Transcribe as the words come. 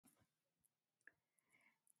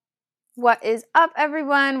What is up,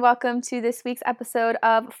 everyone? Welcome to this week's episode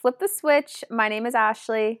of Flip the Switch. My name is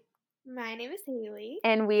Ashley. My name is Haley.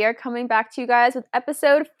 And we are coming back to you guys with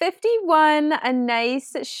episode 51, a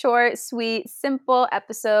nice, short, sweet, simple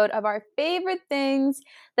episode of our favorite things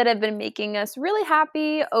that have been making us really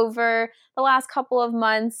happy over the last couple of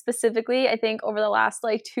months, specifically, I think over the last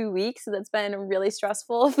 2 weeks. So that's been really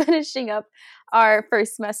stressful finishing up our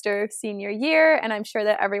first semester of senior year. And I'm sure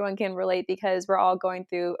that everyone can relate because we're all going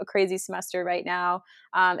through a crazy semester right now.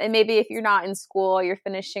 And maybe if you're not in school, you're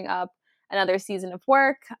finishing up another season of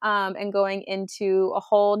work and going into a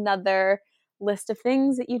whole nother list of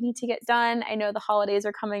things that you need to get done. I know the holidays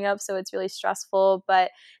are coming up, so it's really stressful,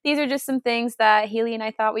 but these are just some things that Haley and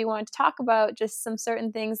I thought we wanted to talk about, just some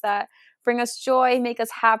certain things that bring us joy, make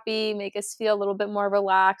us happy, make us feel a little bit more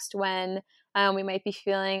relaxed when we might be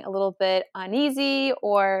feeling a little bit uneasy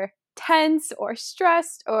or tense or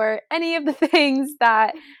stressed or any of the things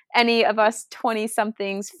that any of us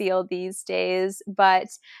 20-somethings feel these days. But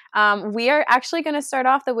we are actually going to start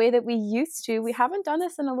off the way that we used to. We haven't done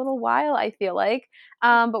this in a little while, I feel like.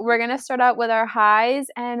 But we're going to start out with our highs,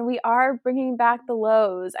 and we are bringing back the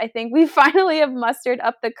lows. I think we finally have mustered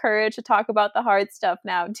up the courage to talk about the hard stuff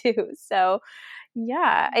now, too. So,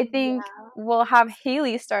 yeah, I think we'll have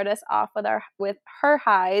Haley start us off with her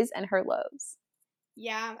highs and her lows.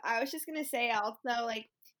 Yeah, I was just gonna say also,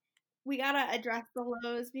 we gotta address the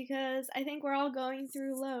lows because I think we're all going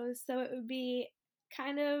through lows, so it would be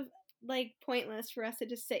kind of pointless for us to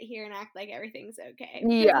just sit here and act like everything's okay.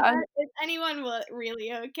 Because Yeah. is anyone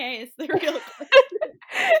really okay? Is the real question.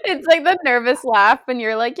 It's like the nervous laugh, and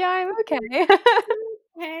you're like, yeah, I'm okay.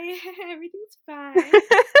 Hey, everything's fine.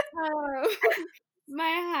 Um,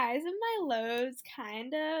 my highs and my lows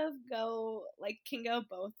kind of can go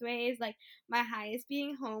both ways. Like my highs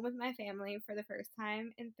being home with my family for the first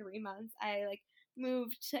time in 3 months. I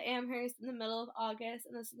moved to Amherst in the middle of August,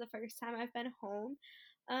 and this is the first time I've been home.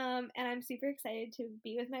 And I'm super excited to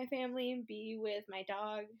be with my family and be with my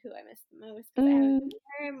dog, who I miss the most because I haven't seen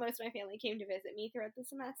her. Most of my family came to visit me throughout the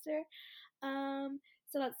semester. Um,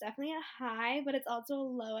 so that's definitely a high, but it's also a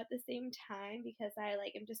low at the same time because I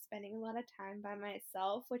am just spending a lot of time by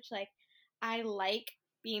myself, which I like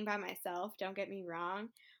being by myself, don't get me wrong,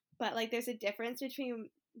 but there's a difference between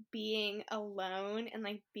being alone and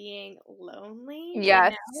being lonely, you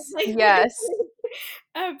Yes. know? Yes.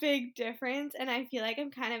 A big difference, and I feel like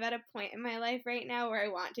I'm kind of at a point in my life right now where I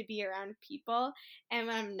want to be around people, and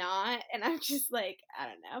when I'm not, and I'm just I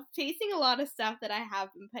don't know, facing a lot of stuff that I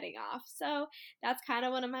have been putting off. So that's kind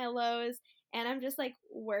of one of my lows, and I'm just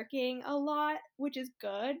working a lot, which is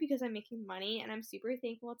good because I'm making money, and I'm super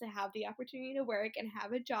thankful to have the opportunity to work and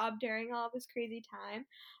have a job during all this crazy time.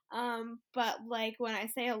 But when I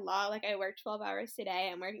say a lot, I work 12 hours today,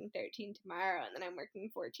 I'm working 13 tomorrow, and then I'm working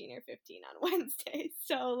 14 or 15 on Wednesday.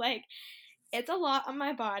 So it's a lot on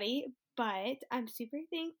my body, but I'm super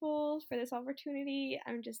thankful for this opportunity.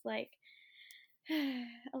 I'm just a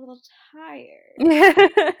little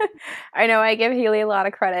tired. I know I give Haley a lot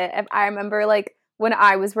of credit. I remember when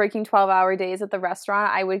I was working 12-hour days at the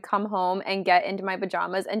restaurant, I would come home and get into my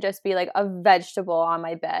pajamas and just be like a vegetable on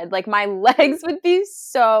my bed. Like my legs would be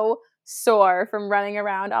so sore from running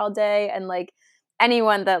around all day, and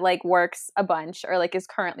anyone that works a bunch or is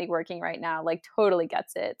currently working right now totally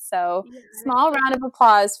gets it. So, Yeah, small round of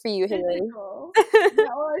applause for you, Haley. physical. Yeah,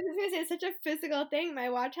 well, I was just gonna say it's such a physical thing.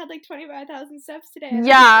 My watch had 25,000 steps today, and I'm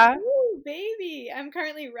just Yeah. ooh, baby. I'm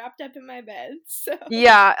currently wrapped up in my bed, so.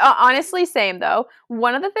 Yeah, honestly, same though.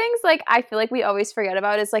 One of the things I feel like we always forget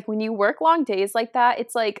about is when you work long days like that,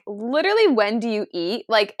 it's literally when do you eat?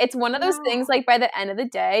 It's one of those things Yeah. by the end of the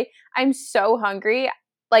day, I'm so hungry.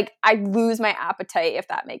 I lose my appetite, if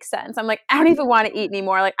that makes sense. I'm I don't even want to eat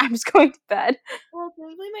anymore. I'm just going to bed. Well,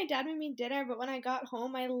 thankfully my dad made me dinner, but when I got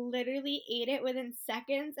home, I literally ate it within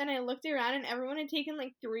seconds, and I looked around, and everyone had taken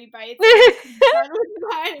 3 bites, and I was done with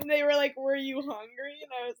mine, and they were like, "Were you hungry?"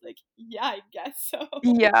 And I was like, "Yeah, I guess so."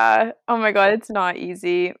 Yeah. Oh my god, it's not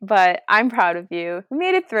easy, but I'm proud of you. You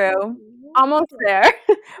made it through. Almost there.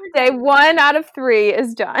 We're Day getting 1 out of 3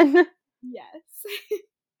 is done. yes.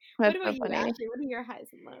 What That's about so you, funny. Ashley? What are your highs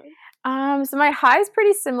and lows? So my high is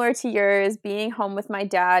pretty similar to yours. Being home with my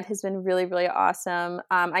dad has been really, really awesome.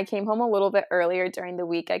 I came home a little bit earlier during the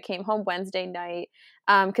week. I came home Wednesday night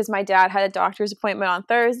because my dad had a doctor's appointment on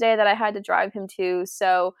Thursday that I had to drive him to.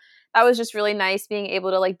 So that was just really nice being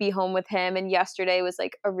able to be home with him. And yesterday was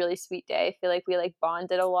a really sweet day. I feel like we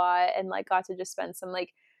bonded a lot and got to just spend some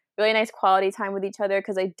really nice quality time with each other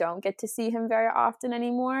because I don't get to see him very often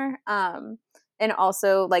anymore. And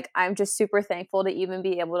also I'm just super thankful to even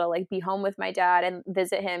be able to be home with my dad and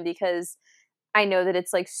visit him because I know that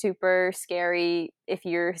it's like super scary if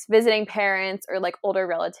you're visiting parents or like older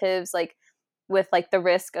relatives, like with like the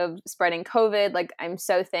risk of spreading COVID. Like, I'm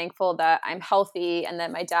so thankful that I'm healthy and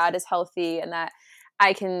that my dad is healthy and that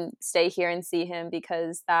I can stay here and see him,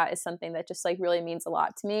 because that is something that just like really means a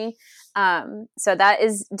lot to me. So that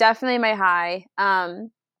is definitely my high.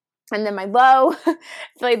 And then my low, I feel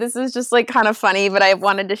like this is just like kind of funny, but I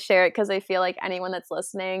wanted to share it because I feel like anyone that's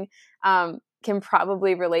listening can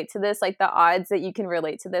probably relate to this. Like, the odds that you can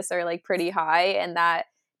relate to this are like pretty high, and that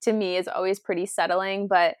to me is always pretty settling.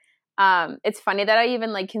 But it's funny that I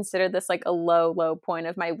even like consider this like a low point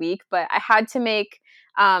of my week. But I had to make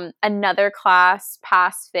another class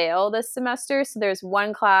pass fail this semester. So there's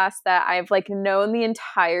one class that I've like known the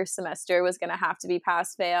entire semester was going to have to be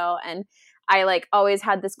pass fail, and I like always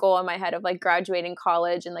had this goal in my head of like graduating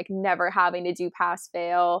college and like never having to do pass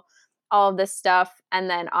fail, all of this stuff. And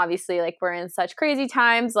then obviously, like, we're in such crazy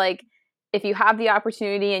times, like if you have the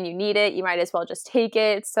opportunity and you need it, you might as well just take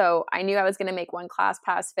it. So I knew I was going to make one class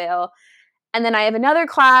pass fail. And then I have another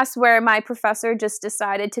class where my professor just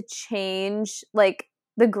decided to change like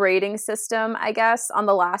the grading system, I guess, on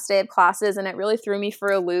the last day of classes. And it really threw me for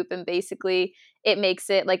a loop. And basically, it makes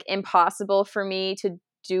it like impossible for me to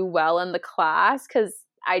do well in the class because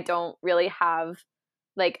I don't really have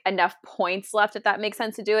like enough points left, if that makes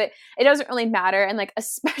sense, to do it. It doesn't really matter. And like,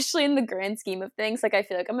 especially in the grand scheme of things, like I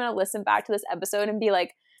feel like I'm going to listen back to this episode and be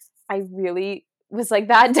like, I really was like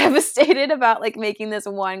that devastated about like making this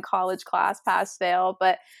one college class pass fail.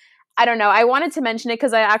 But I don't know. I wanted to mention it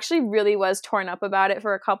because I actually really was torn up about it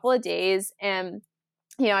for a couple of days. And,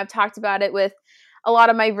 you know, I've talked about it with a lot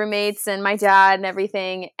of my roommates and my dad and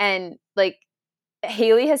everything. And like,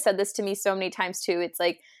 Haley has said this to me so many times too. It's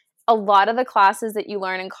like a lot of the classes that you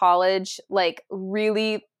learn in college, like,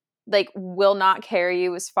 really like will not carry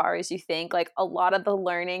you as far as you think. Like, a lot of the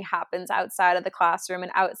learning happens outside of the classroom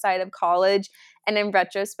and outside of college. And in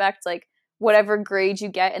retrospect, like, whatever grade you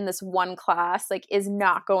get in this one class, like, is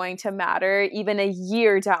not going to matter even a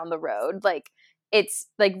year down the road. Like, it's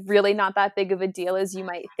like really not that big of a deal as you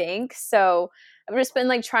might think. So I've just been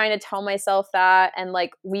like trying to tell myself that. And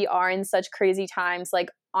like, we are in such crazy times. Like,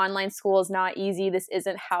 online school is not easy. This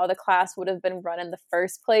isn't how the class would have been run in the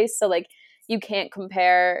first place. So like, you can't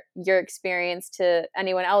compare your experience to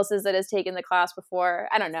anyone else's that has taken the class before.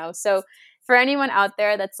 I don't know. So for anyone out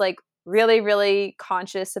there that's like really, really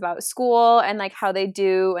conscious about school and like how they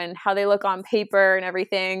do and how they look on paper and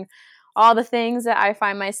everything, all the things that I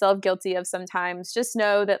find myself guilty of sometimes, just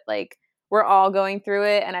know that like, we're all going through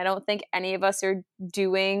it. And I don't think any of us are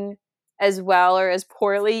doing as well or as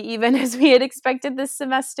poorly even as we had expected this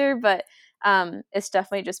semester. But it's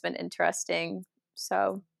definitely just been interesting.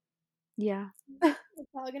 So yeah. It's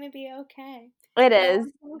all gonna be okay. It No is.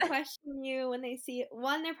 one's gonna question you when they see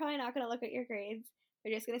one, they're probably not gonna look at your grades.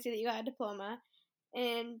 They're just gonna see that you got a diploma.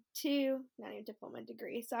 And two, not even diploma,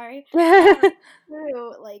 degree, sorry.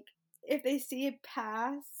 Two, like, if they see it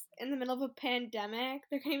pass in the middle of a pandemic,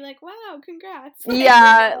 they're gonna be like, wow, congrats. Like, they're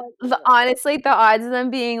Yeah, gonna like, honestly, the odds of them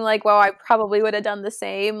being like, "Well, I probably would have done the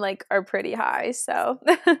same," like, are pretty high. So,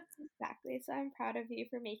 exactly. So I'm proud of you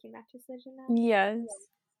for making that decision now. yes,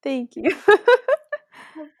 thank you.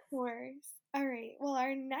 Of course. All right. Well,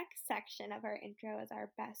 our next section of our intro is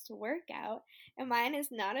our best workout, and mine is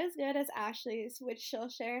not as good as Ashley's, which she'll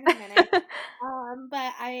share in a minute.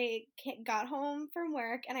 But I got home from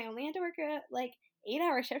work, and I only had to work a like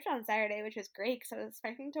 8-hour shift on Saturday, which was great because I was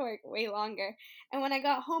expecting to work way longer. And when I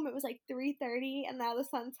got home, it was like 3:30, and now the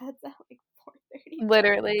sun sets at like 4:30. So I'm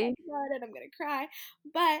Literally. and I'm gonna cry.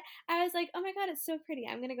 But I was like, oh my god, it's so pretty.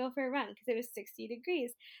 I'm gonna go for a run because it was 60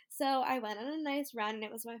 degrees. So I went on a nice run, and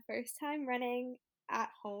it was my first time running at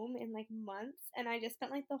home in like months. And I just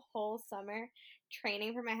spent like the whole summer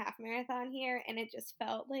training for my half marathon here, and it just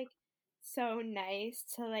felt like so nice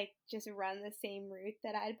to like just run the same route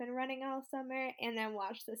that I'd been running all summer and then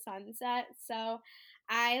watch the sunset. So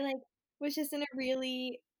I like was just in a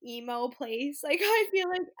really emo place. Like I feel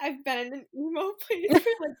like I've been in an emo place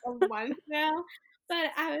for like a month now.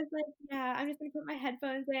 But I was like, yeah, I'm just gonna put my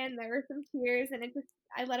headphones in. There were some tears, and it just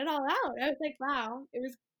I let it all out. I was like, wow, it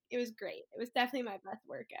was great. It was definitely my best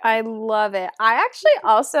workout. I love it. I actually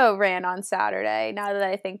also ran on Saturday, now that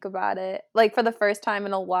I think about it, like, for the first time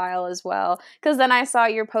in a while as well. Because then I saw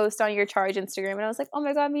your post on your Charge Instagram, and I was like, "Oh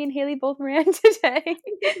my god, me and Haley both ran today."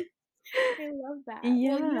 I love that. Well,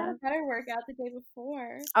 you had Yeah. a better workout the day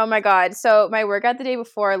before. Oh my god. So my workout the day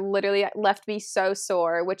before literally left me so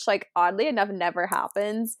sore, which like oddly enough never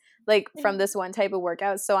happens. like from this one type of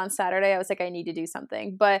workout. So on Saturday, I was like, I need to do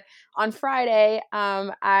something. But on Friday,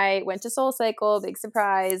 I went to Soul Cycle, big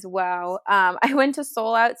surprise. Wow. I went to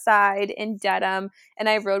Soul Outside in Dedham and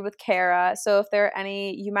I rode with Kara. So if there are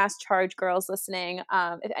any UMass Charge girls listening,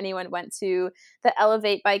 if anyone went to the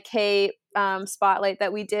Elevate by Kate spotlight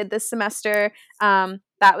that we did this semester,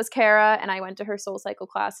 that was Kara, and I went to her Soul Cycle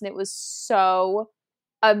class and it was so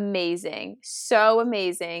amazing. So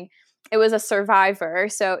amazing. It was a survivor.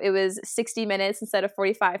 So it was 60 minutes instead of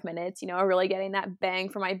 45 minutes, really getting that bang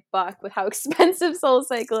for my buck with how expensive Soul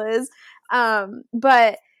Cycle is.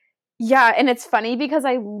 But yeah, and it's funny because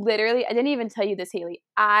I didn't even tell you this, Haley.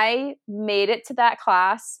 I made it to that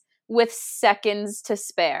class with seconds to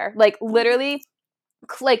spare. Like literally,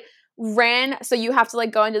 like ran. So you have to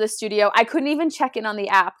like go into the studio. I couldn't even check in on the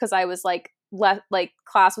app because I was like,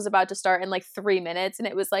 class was about to start in like 3 minutes and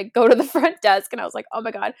it was like go to the front desk and I was like, oh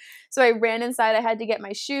my god. So I ran inside. I had to get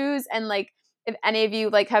my shoes, and like if any of you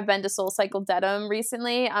like have been to Soul Cycle Dedham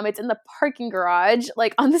recently, it's in the parking garage,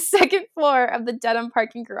 like on the second floor of the Dedham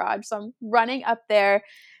parking garage. So I'm running up there.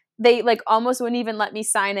 They like almost wouldn't even let me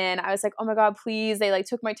sign in. I was like, oh my god, please. They like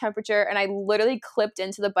took my temperature and I literally clipped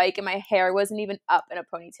into the bike and my hair wasn't even up in a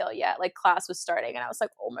ponytail yet. Like class was starting and I was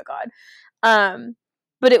like, oh my god.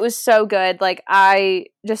 But it was so good. Like I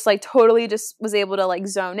just like totally just was able to like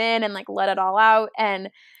zone in and like let it all out.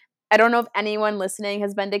 And I don't know if anyone listening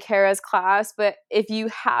has been to Kara's class, but if you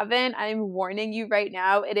haven't, I'm warning you right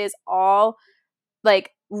now, it is all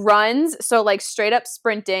like runs, so like straight up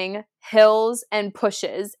sprinting, hills and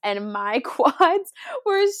pushes, and my quads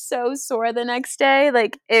were so sore the next day.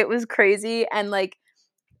 Like it was crazy. And like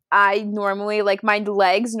I normally, like my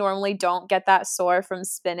legs normally don't get that sore from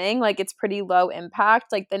spinning. Like it's pretty low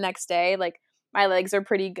impact. Like the next day, like my legs are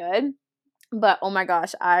pretty good. But oh my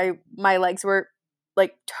gosh, my legs were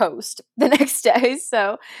like toast the next day.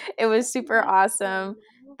 So it was super awesome.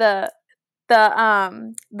 The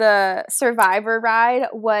the Survivor ride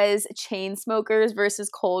was Chainsmokers versus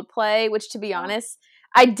Coldplay, which to be honest,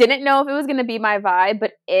 I didn't know if it was going to be my vibe,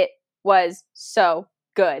 but it was so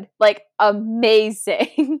good. Like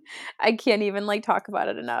amazing. I can't even like talk about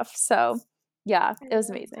it enough. So, yeah, I it was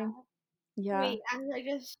love amazing. that. Yeah. Wait, I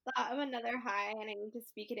just thought of another high and I need to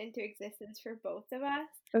speak it into existence for both of us.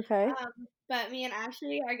 Okay. But me and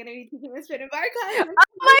Ashley are gonna be taking a spin bar class next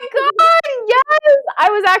Oh my god, yes! I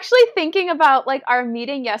was actually thinking about like our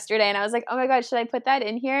meeting yesterday and I was like, oh my god, should I put that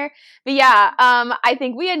in here? But yeah, I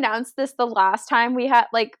think we announced this the last time we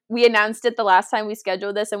announced it the last time we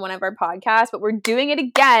scheduled this in one of our podcasts, but we're doing it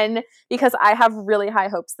again because I have really high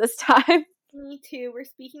hopes this time. Me too. We're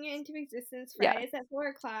speaking it into existence Yeah. Fridays at 4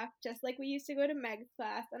 o'clock, just like we used to go to Meg's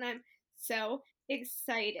class, and I'm so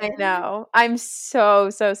excited. I know. I'm so,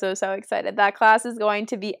 so, so, so excited. That class is going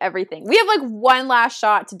to be everything. We have like one last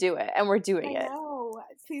shot to do it, and we're doing I it. know.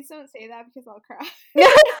 Please don't say that because I'll cry.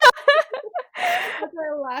 Yeah. That's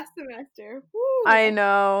our last semester. Woo! I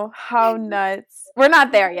know. How nuts. We're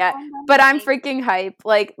not there yet, I'm done but I'm running. freaking hype.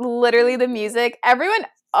 Like, literally, the music, everyone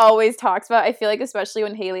always talks about. I feel like, especially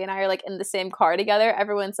when Haley and I are like in the same car together,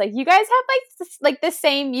 everyone's like, you guys have like the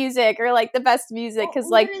same music or like the best music. Well, Cause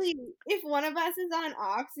like literally, if one of us is on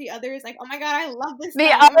aux, the other is like, "Oh my god, I love this the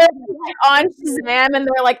song." I'm other like, is like on Shazam and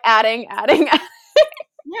they're like adding.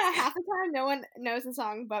 yeah, half the time no one knows the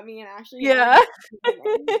song but me and Ashley. Yeah.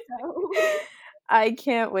 So. I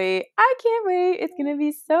can't wait. I can't wait. It's going to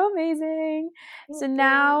be so amazing. So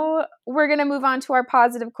now we're going to move on to our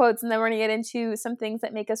positive quotes and then we're going to get into some things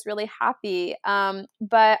that make us really happy.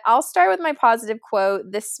 But I'll start with my positive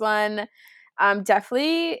quote. This one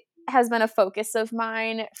definitely has been a focus of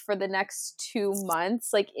mine for the next 2 months,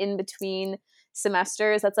 like in between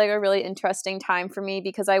semesters. That's like a really interesting time for me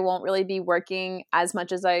because I won't really be working as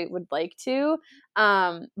much as I would like to.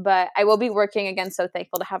 But I will be working again. So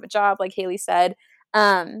thankful to have a job, like Haley said.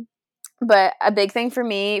 But a big thing for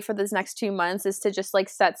me for this next 2 months is to just like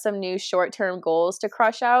set some new short-term goals to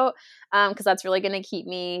crush out, because that's really going to keep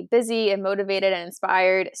me busy and motivated and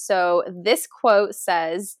inspired. So this quote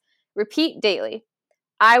says, repeat daily.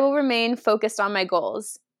 I will remain focused on my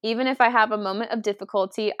goals. Even if I have a moment of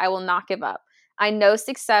difficulty, I will not give up. I know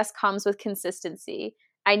success comes with consistency.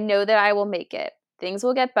 I know that I will make it. Things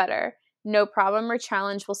will get better. No problem or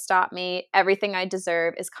challenge will stop me. Everything I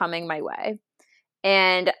deserve is coming my way.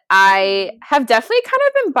 And I have definitely kind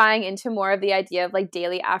of been buying into more of the idea of like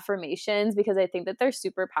daily affirmations because I think that they're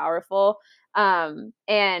super powerful. And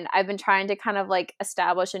I've been trying to kind of like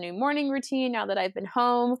establish a new morning routine now that I've been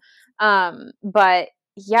home. But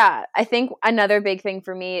yeah, I think another big thing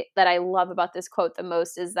for me that I love about this quote the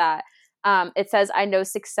most is that it says, I know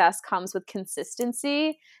success comes with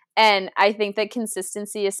consistency. And I think that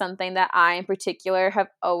consistency is something that I in particular have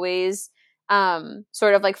always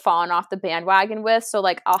sort of like fallen off the bandwagon with. So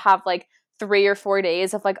like I'll have like 3 or 4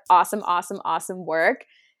 days of like awesome work,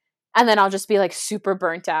 and then I'll just be like super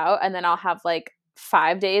burnt out, and then I'll have like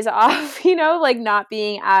 5 days off, like not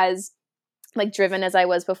being as like driven as I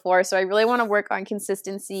was before. So I really want to work on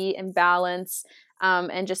consistency and balance,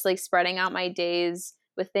 and just like spreading out my days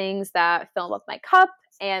with things that fill up my cup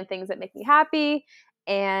and things that make me happy.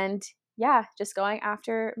 And yeah, just going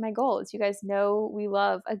after my goals. You guys know we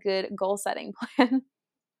love a good goal setting plan.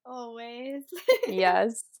 Always.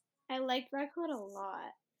 Yes. I like that quote a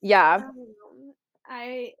lot. Yeah.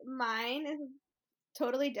 Mine is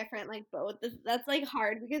totally different, like both. That's like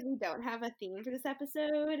hard because we don't have a theme for this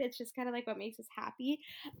episode. It's just kind of like what makes us happy.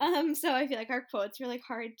 So I feel like our quotes are like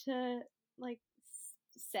hard to like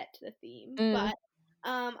set to the theme. Mm. But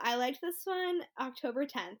I liked this one, October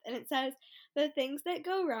 10th, and it says the things that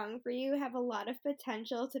go wrong for you have a lot of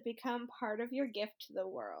potential to become part of your gift to the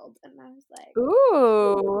world. And I was like,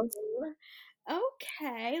 Ooh.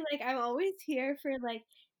 okay, like I'm always here for like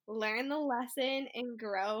learn the lesson and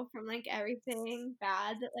grow from like everything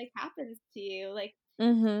bad that like happens to you. Like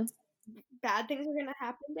Mm-hmm. bad things are gonna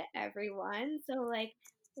happen to everyone, so like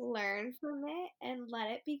learn from it and let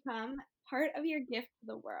it become part of your gift to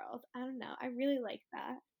the world. I don't know. I really like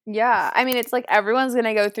that. Yeah. I mean, it's like everyone's going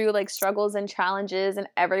to go through like struggles and challenges, and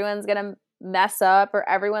everyone's going to mess up, or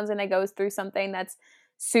everyone's going to go through something that's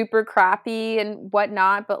super crappy and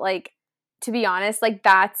whatnot. But like, to be honest, like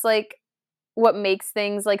that's like what makes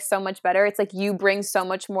things like so much better. It's like you bring so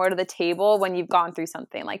much more to the table when you've gone through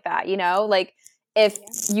something like that, Like if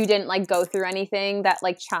you didn't like go through anything that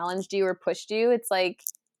like challenged you or pushed you, it's like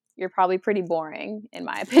you're probably pretty boring in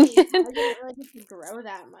my Yeah, opinion. I didn't really get to grow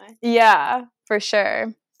that much. Yeah, for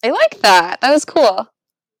sure. I like that. That was cool.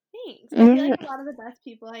 Thanks. I feel like Mhm. a lot of the best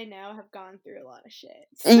people I know have gone through a lot of shit.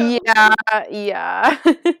 So Yeah, yeah.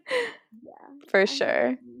 yeah, For I'm sure.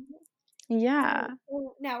 happy. Yeah.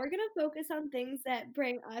 So now we're gonna focus on things that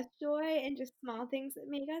bring us joy and just small things that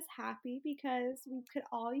make us happy because we could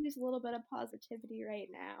all use a little bit of positivity right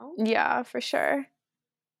now. Yeah, for sure.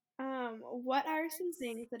 What are some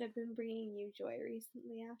things that have been bringing you joy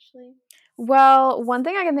recently, Ashley? Well, one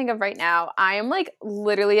thing I can think of right now, I am like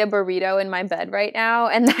literally a burrito in my bed right now,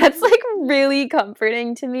 and that's like really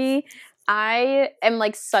comforting to me. I am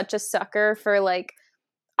like such a sucker for like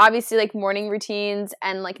obviously like morning routines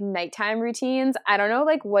and like nighttime routines. I don't know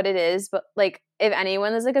like what it is, but like if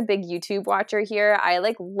anyone is like a big YouTube watcher here, I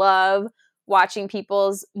like love watching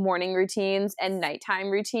people's morning routines and nighttime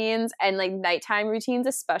routines, and like nighttime routines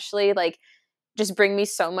especially like just bring me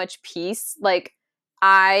so much peace. Like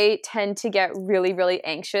I tend to get really, really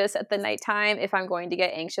anxious at the nighttime if I'm going to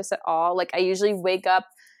get anxious at all. Like I usually wake up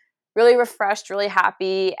really refreshed, really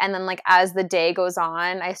happy. And then like as the day goes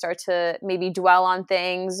on, I start to maybe dwell on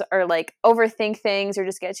things or like overthink things or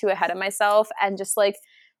just get too ahead of myself, and just like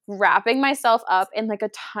wrapping myself up in like a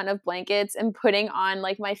ton of blankets and putting on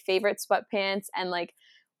like my favorite sweatpants and like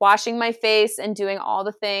washing my face and doing all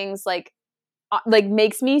the things like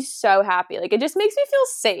makes me so happy. Like it just makes me feel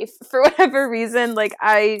safe for whatever reason. Like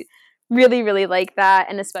I really, really like that.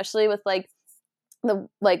 And especially with like the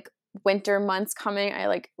like winter months coming, I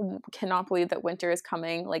like cannot believe that winter is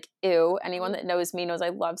coming. Like ew, anyone that knows me knows I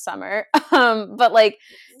love summer. But like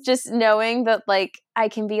just knowing that like I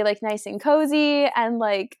can be like nice and cozy and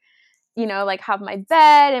like like have my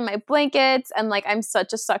bed and my blankets, and like I'm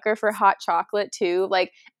such a sucker for hot chocolate too.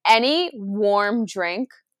 Like any warm drink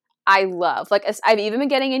I love. Like I've even been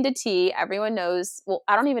getting into tea. Everyone knows. Well,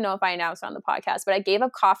 I don't even know if I announced it on the podcast, but I gave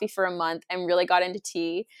up coffee for a month and really got into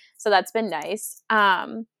tea. So that's been nice.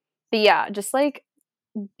 But yeah, just like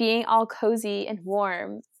being all cozy and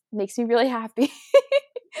warm makes me really happy.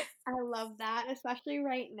 I love that, especially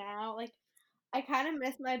right now. Like I kind of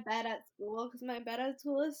miss my bed at school because my bed at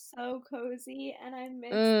school is so cozy, and I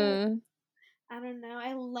miss the Mm. I don't know.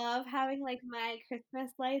 I love having like my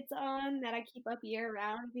Christmas lights on that I keep up year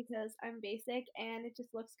round because I'm basic and it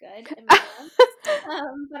just looks good in my room.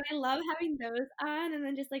 But I love having those on and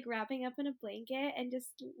then just like wrapping up in a blanket and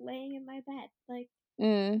just laying in my bed. Like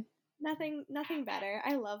Mm. nothing better.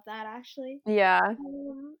 I love that actually. Yeah.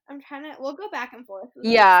 I'm trying to. We'll go back and forth with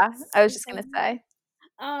like Yeah. I was some just gonna things. say.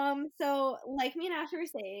 So like me and Ashley were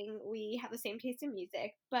saying, we have the same taste in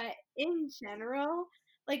music, but in general,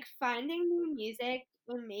 like finding new music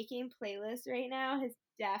and making playlists right now has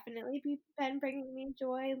definitely been bringing me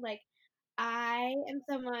joy. Like I am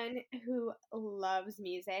someone who loves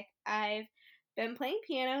music. I've been playing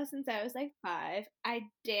piano since I was like 5. I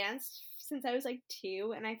danced since I was like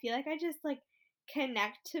 2, and I feel like I just like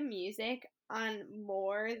connect to music on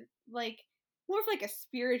more of like a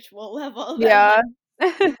spiritual level than Yeah.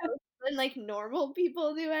 like normal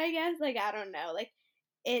people do, I guess. Like I don't know. Like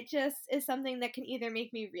it just is something that can either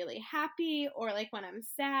make me really happy or like when I'm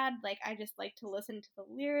sad, like I just like to listen to the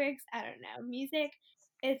lyrics. I don't know. Music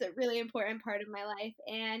is a really important part of my life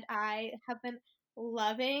and I have been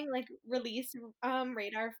loving like release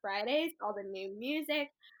radar Fridays, all the new music,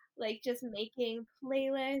 like just making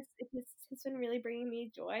playlists. It's been really bringing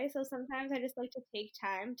me joy. So sometimes I just like to take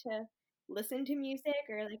time to listen to music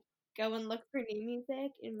or like go and look for new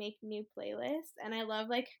music and make new playlists. And I love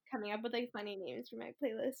like coming up with like funny names for my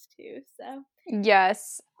playlist too. So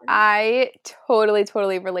Yes, I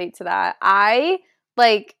totally relate to that. I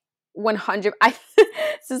like 100 I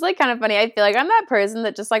this is like kind of funny. I feel like I'm that person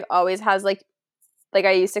that just like always has like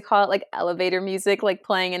I used to call it like elevator music like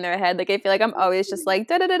playing in their head. Like I feel like I'm always just like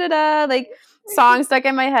da da da da da like songs stuck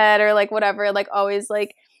in my head or like whatever, like always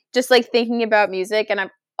like just like thinking about music, and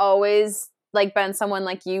I've always like been someone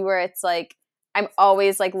like you where it's like I'm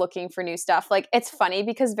always like looking for new stuff. Like it's funny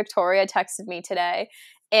because Victoria texted me today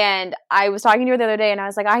and I was talking to her the other day and I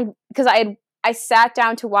was like I sat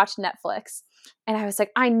down to watch Netflix and I was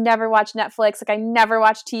like I never watch Netflix, like I never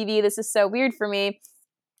watch TV. This is so weird for me.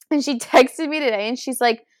 And she texted me today and she's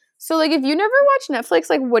like, so like if you never watch Netflix,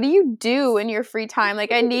 like what do you do in your free time?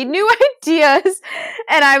 Like I need new ideas.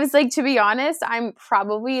 And I was like, to be honest, I'm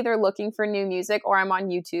probably either looking for new music or I'm on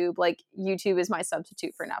YouTube. Like YouTube is my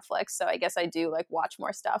substitute for Netflix. So I guess I do like watch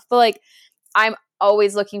more stuff. But like I'm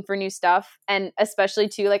always looking for new stuff. And especially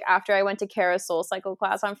too, like after I went to Kara's Soul Cycle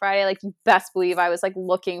class on Friday, like you best believe I was like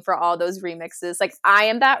looking for all those remixes. Like I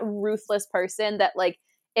am that ruthless person that like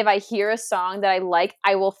if I hear a song that I like,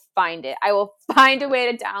 I will find it. I will find a way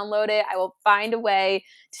to download it. I will find a way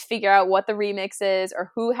to figure out what the remix is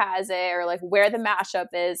or who has it or like where the mashup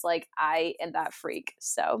is. Like I am that freak.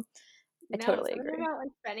 So I no, totally something agree. about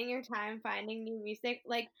like spending your time finding new music,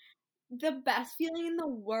 like the best feeling in the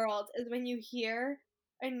world is when you hear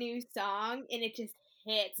a new song and it just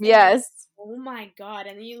hits and you're like, Yes. oh my god,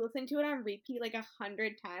 and then you listen to it on repeat like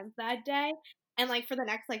 100 times that day. And like for the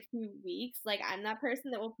next like few weeks, like I'm that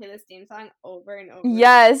person that will play the same song over and over and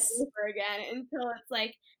Yes. over again until it's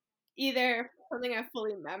like either something I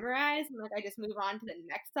fully memorized and like I just move on to the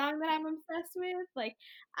next song that I'm obsessed with. Like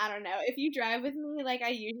I don't know. If you drive with me, like I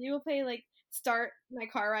usually will play like start my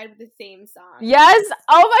car ride with the same song. And Yes.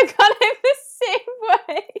 Oh my God. I'm the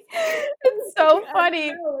same way. It's so I don't funny.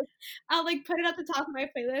 know. Like, I'll like put it at the top of my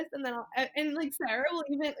playlist, and then and like Sarah will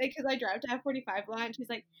even like because I drive to F45 a lot, and she's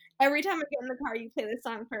like, every time I get in the car, you play this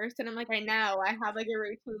song first, and I'm like, I know, I have like a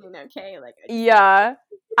routine, okay, like I just have. Yeah.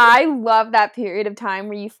 I love that period of time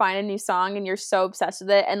where you find a new song and you're so obsessed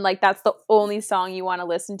with it and like that's the only song you want to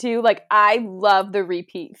listen to. Like I love the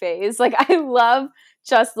repeat phase. Like I love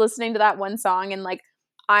just listening to that one song and like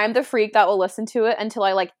I'm the freak that will listen to it until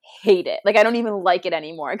I like hate it. Like I don't even like it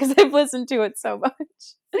anymore because I've listened to it so much.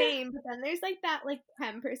 Same, but then there's like that like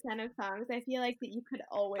 10% of songs I feel like that you could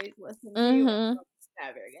always listen to and Mhm.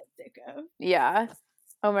 never get sick of. Yeah.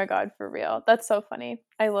 Oh my God, for real. That's so funny.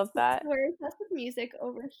 I love that. We're obsessed with music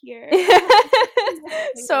over here.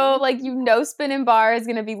 So So like you know Spinning Bar is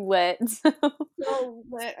gonna be lit. So. so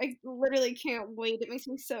lit. I literally can't wait. It makes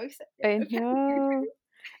me so excited. I Okay. know.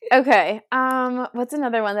 Okay. What's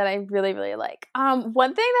another one that I really like?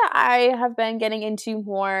 One thing that I have been getting into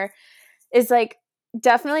more is like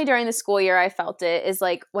definitely during the school year I felt it is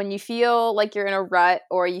like when you feel like you're in a rut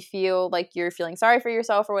or you feel like you're feeling sorry for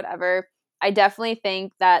yourself or whatever. I definitely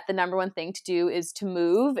think that the number one thing to do is to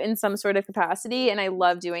move in some sort of capacity, and I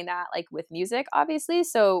love doing that like with music obviously.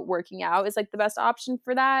 So working out is like the best option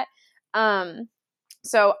for that. Um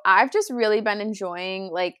so I've just really been enjoying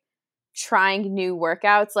like trying new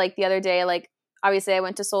workouts. Like the other day, like obviously I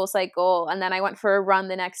went to Soul Cycle and then I went for a run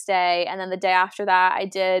the next day. And then the day after that, I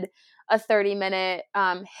did a 30-minute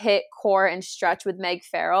hit core and stretch with Meg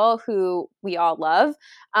Farrell, who we all love.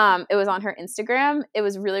 It was on her Instagram. It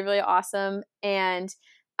was really awesome. And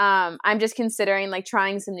I'm just considering like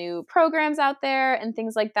trying some new programs out there and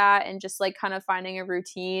things like that and just like kind of finding a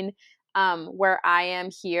routine where I am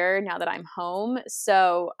here now that I'm home.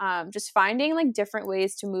 So just finding like different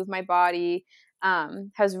ways to move my body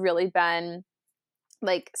has really been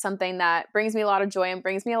like something that brings me a lot of joy and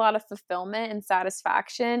brings me a lot of fulfillment and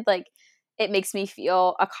satisfaction. Like it makes me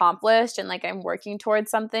feel accomplished and like I'm working towards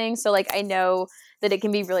something. So like I know that it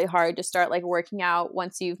can be really hard to start like working out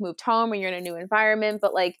once you've moved home or you're in a new environment,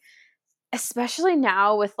 but like especially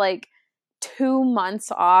now with like 2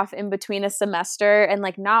 months off in between a semester and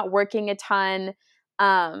like not working a ton,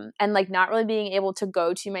 and like not really being able to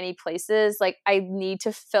go to many places. Like I need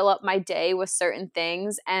to fill up my day with certain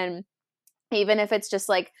things, and even if it's just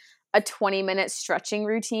like a 20-minute stretching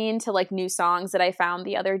routine to like new songs that I found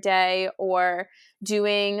the other day, or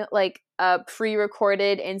doing like a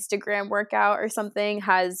pre-recorded Instagram workout or something,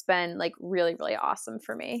 has been like really, really awesome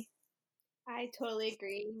for me. I totally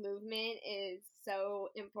agree. Movement is so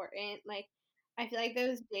important. Like, I feel like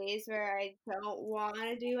those days where I don't want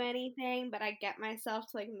to do anything, but I get myself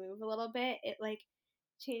to like move a little bit, it like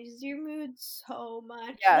changes your mood so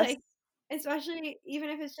much. Yes. Like, especially even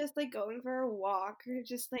if it's just like going for a walk or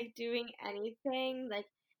just like doing anything, like,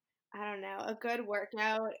 I don't know, a good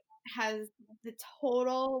workout has the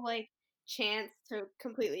total like chance to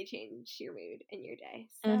completely change your mood in your day.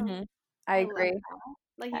 So Mm-hmm. I I love agree. that.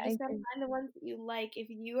 Like, you I just gotta agree. find the ones that you like. If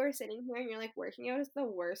you are sitting here and you're like, working out is the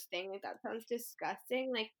worst thing, like, that sounds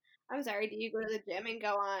disgusting. Like, I'm sorry, do you go to the gym and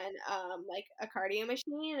go on, like, a cardio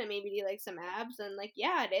machine and maybe do, like, some abs? And, like,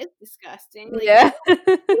 yeah, it is disgusting. Like, Yeah.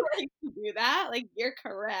 you like to do that. Like, you're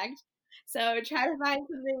correct. So try to find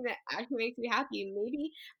something that actually makes you happy.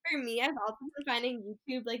 Maybe for me, I've also been finding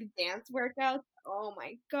YouTube, like, dance workouts. Oh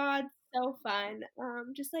my god, so fun.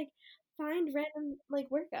 Just, like, find random like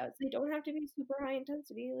workouts. They don't have to be super high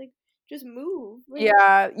intensity. Like just move. Like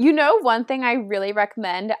Yeah. You know, one thing I really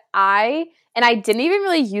recommend, I didn't even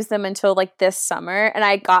really use them until like this summer, and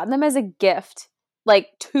I got them as a gift like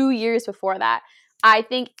 2 years before that. I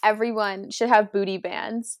think everyone should have booty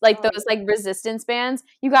bands, like oh those like resistance bands.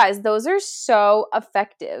 You guys, those are so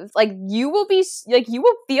effective. Like you will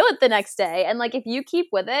feel it the next day, and like if you keep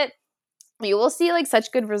with it, you will see like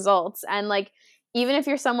such good results. And like even if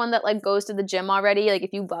you're someone that like goes to the gym already, like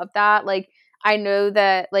if you love that, like I know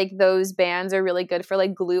that like those bands are really good for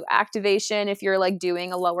like glute activation if you're like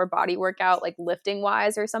doing a lower body workout, like lifting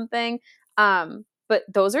wise or something. But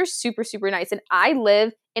those are super, super nice. And I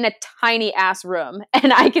live in a tiny ass room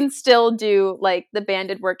and I can still do like the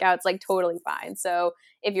banded workouts like totally fine. So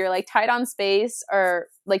if you're like tight on space, or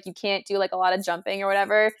like you can't do like a lot of jumping or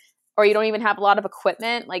whatever, or you don't even have a lot of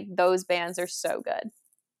equipment, like those bands are so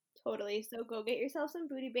totally. So go get yourself some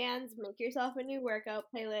booty bands, make yourself a new workout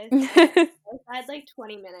playlist, and good. add like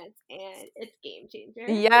 20 minutes and it's game changer.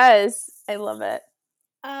 Yes, I love it.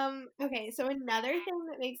 Okay, so another thing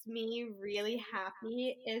that makes me really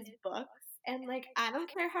happy is books. And like I don't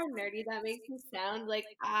care how nerdy that makes me sound, like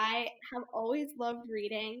I have always loved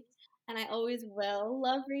reading and I always will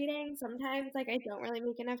love reading. Sometimes like I don't really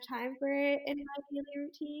make enough time for it in my daily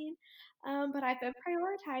routine. But I've been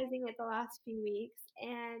prioritizing it the last few weeks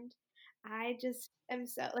and I just am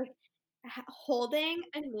so like holding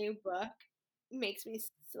a new book makes me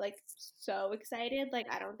like so excited. Like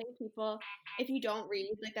I don't think people, if you don't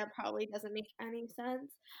read, like that probably doesn't make any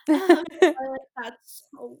sense. Or, like that's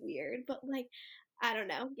so weird, but like I don't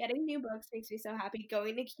know. Getting new books makes me so happy.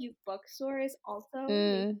 Going to cute bookstores also makes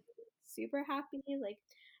Mm. me super happy. Like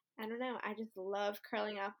I don't know. I just love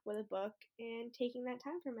curling up with a book and taking that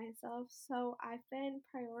time for myself. So I've been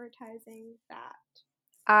prioritizing that.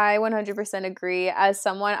 I 100% agree. As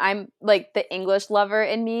someone, I'm like the English lover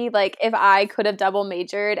in me. Like, if I could have double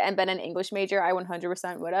majored and been an English major, I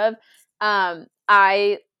 100% would have.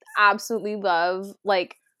 I absolutely love,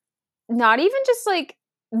 like, not even just like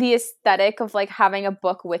the aesthetic of like having a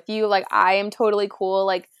book with you. Like, I am totally cool.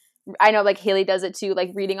 Like, I know like Haley does it too,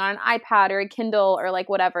 like reading on an iPad or a Kindle or like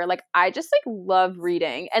whatever. Like, I just like love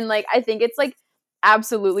reading. And like, I think it's like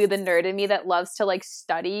absolutely the nerd in me that loves to like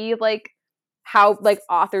study like how like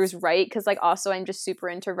authors write, because like also I'm just super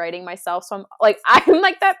into writing myself, so I'm like I'm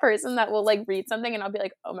like that person that will like read something and I'll be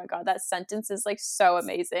like, oh my god, that sentence is like so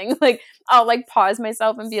amazing. Like I'll like pause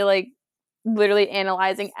myself and be like literally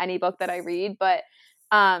analyzing any book that I read. But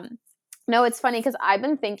um no, it's funny because I've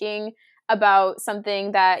been thinking about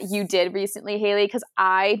something that you did recently, Haley, because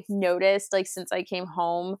I noticed like since I came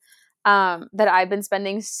home that I've been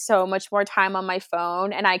spending so much more time on my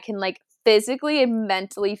phone, and I can like physically and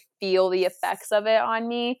mentally feel the effects of it on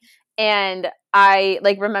me. And I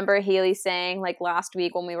like remember Haley saying like last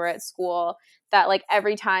week when we were at school that like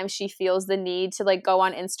every time she feels the need to like go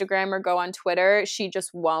on Instagram or go on Twitter, she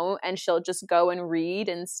just won't, and she'll just go and read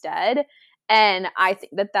instead. And I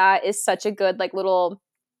think that that is such a good like little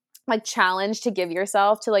like challenge to give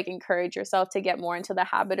yourself to like encourage yourself to get more into the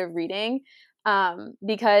habit of reading,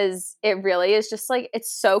 because it really is just like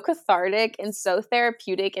it's so cathartic and so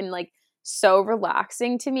therapeutic and like so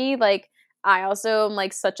relaxing to me. Like I also am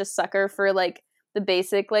like such a sucker for like the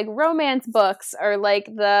basic like romance books or like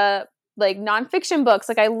the like nonfiction books.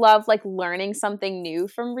 Like I love like learning something new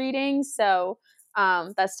from reading. So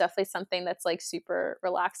That's definitely something that's like super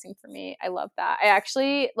relaxing for me. I love that. I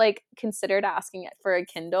actually like considered asking it for a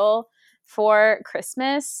Kindle for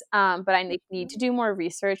Christmas, but I need to do more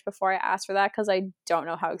research before I ask for that because I don't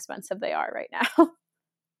know how expensive they are right now.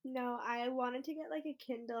 No, I wanted to get like a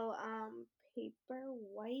Kindle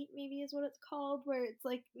Paperwhite maybe is what it's called, where it's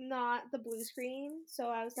like not the blue screen. So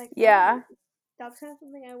I was like, oh, Yeah. that's kind of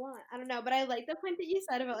something I want. I don't know, but I like the point that you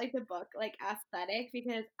said about like the book like aesthetic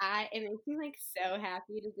because I it makes me like so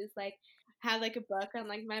happy to just like have like a book on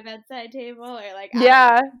like my bedside table or like I don't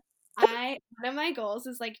know. Yeah. I one of my goals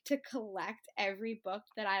is like to collect every book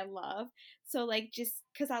that I love. So like just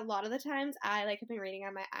because a lot of the times I like have been reading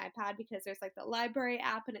on my iPad because there's like the library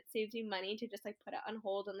app and it saves you money to just like put it on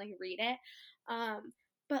hold and like read it.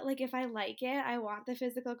 But like if I like it, I want the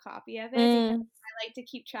physical copy of it because Mm. I like to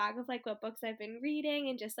keep track of like what books I've been reading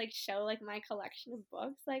and just like show like my collection of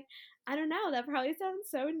books. Like I don't know, that probably sounds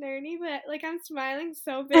so nerdy, but like I'm smiling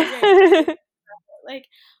so big right like,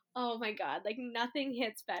 oh my god, like nothing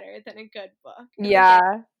hits better than a good book. And like getting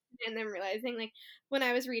Yeah. and then realizing like when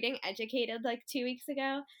I was reading Educated like 2 weeks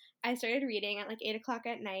ago, I started reading at like 8 o'clock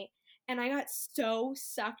at night and I got so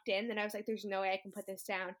sucked in that I was like, there's no way I can put this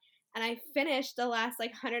down. And I finished the last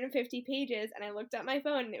like 150 pages and I looked at my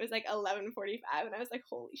phone and it was like 11:45 and I was like,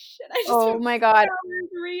 holy shit, I just Oh spent my God. 4 hours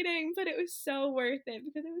reading, but it was so worth it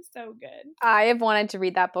because it was so good. I have wanted to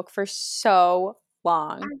read that book for so I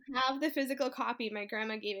long. have the physical copy. My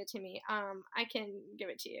grandma gave it to me. I can give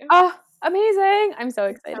it to you. Oh, amazing. I'm so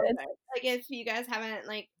It's so excited. good. Like if you guys haven't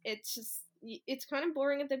like it's just it's kind of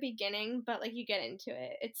boring at the beginning, but like you get into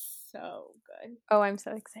it. It's so good. Oh, I'm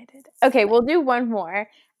so excited. Okay, But we'll do one more.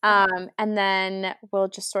 okay. And then we'll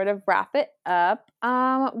just sort of wrap it up.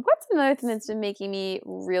 What's another thing that's been making me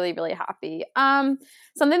really, really happy?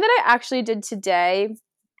 Something that I actually did today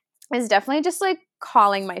is definitely just like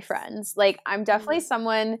calling my friends. Like, I'm definitely Mm,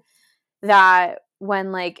 someone that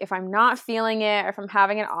when like if I'm not feeling it or if I'm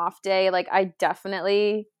having an off day, like I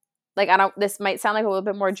definitely like I don't this might sound like a little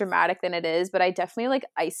bit more dramatic than it is, but I definitely like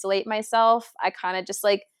isolate myself. I kind of just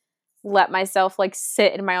like let myself like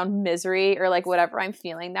sit in my own misery or like whatever I'm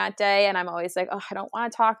feeling that day. And I'm always like, oh, I don't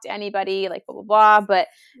want to talk to anybody, like blah, blah, blah. But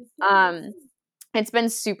yeah. um, it's been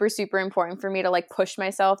super, super important for me to like push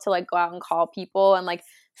myself to like go out and call people and like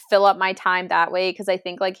fill up my time that way. Cause I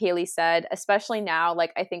think, like Haley said, especially now,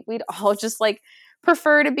 like I think we'd all just like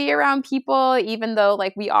prefer to be around people, even though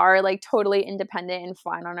like we are like totally independent and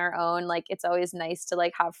fine on our own. Like it's always nice to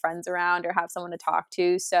like have friends around or have someone to talk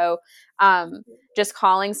to. So, just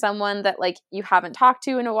calling someone that like you haven't talked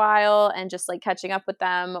to in a while and just like catching up with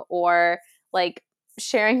them or like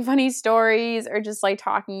sharing funny stories or just like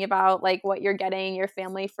talking about like what you're getting your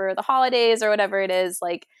family for the holidays or whatever it is,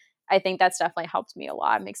 like I think that's definitely helped me a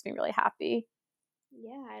lot. It makes me really happy.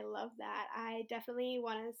 Yeah, I love that. I definitely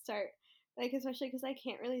want to start, like, especially because I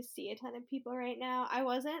can't really see a ton of people right now. I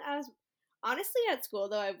wasn't as, honestly, at school,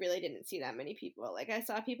 though, I really didn't see that many people. Like, I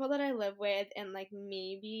saw people that I live with and, like,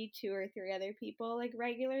 maybe two or three other people, like,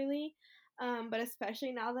 regularly. But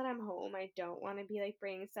especially now that I'm home, I don't want to be, like,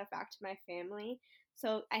 bringing stuff back to my family.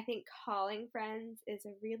 So I think calling friends is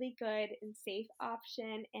a really good and safe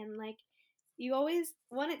option. And, like, you always,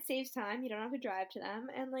 one, it saves time. You don't have to drive to them.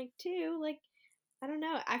 And, like, two, like, I don't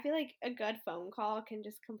know. I feel like a good phone call can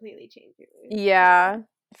just completely change your mood. So, Yeah,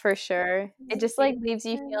 for sure. It like just like leaves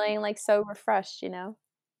you FaceTime. feeling like so refreshed, you know.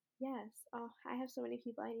 Yes. Oh, I have so many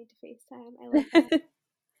people I need to FaceTime. I love that.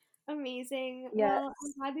 Amazing. Well, I'm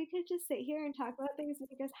Yes. glad we could just sit here and talk about things that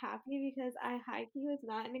make us happy because I high key was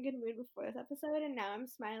not in a good mood before this episode and now I'm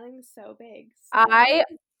smiling so big. So, I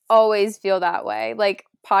always feel that way. Like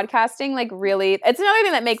podcasting, like really, it's another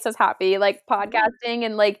thing that makes us happy. Like yeah. podcasting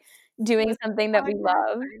and like doing Listening something to that we podcasts,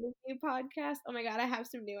 love. learning new podcasts. Oh my God, I have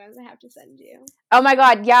some new ones I have to send you. Oh my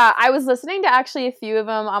God, yeah. I was listening to actually a few of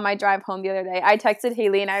them on my drive home the other day. I texted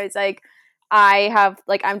Haley and I was like, I have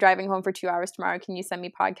like I'm driving home for 2 hours tomorrow. Can you send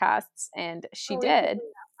me podcasts? And she Oh, wait, hit did. me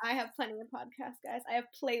up. I have plenty of podcasts, guys. I have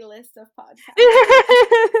playlists of podcasts.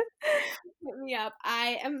 Hit me up.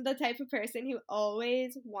 I am the type of person who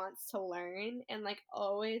always wants to learn and like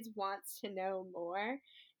always wants to know more.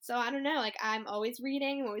 So I don't know, like I'm always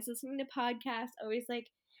reading, I'm always listening to podcasts, always like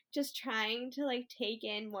just trying to like take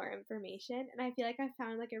in more information. And I feel like I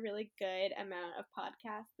found like a really good amount of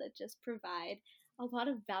podcasts that just provide a lot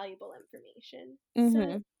of valuable information.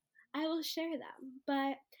 So Hmm. I will share them.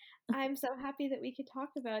 But I'm so happy that we could talk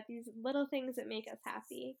about these little things that make us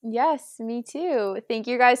happy. Yes, me too. Thank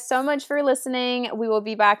you guys so much for listening. We will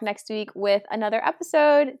be back next week with another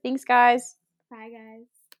episode. Thanks, guys. Bye,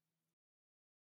 guys.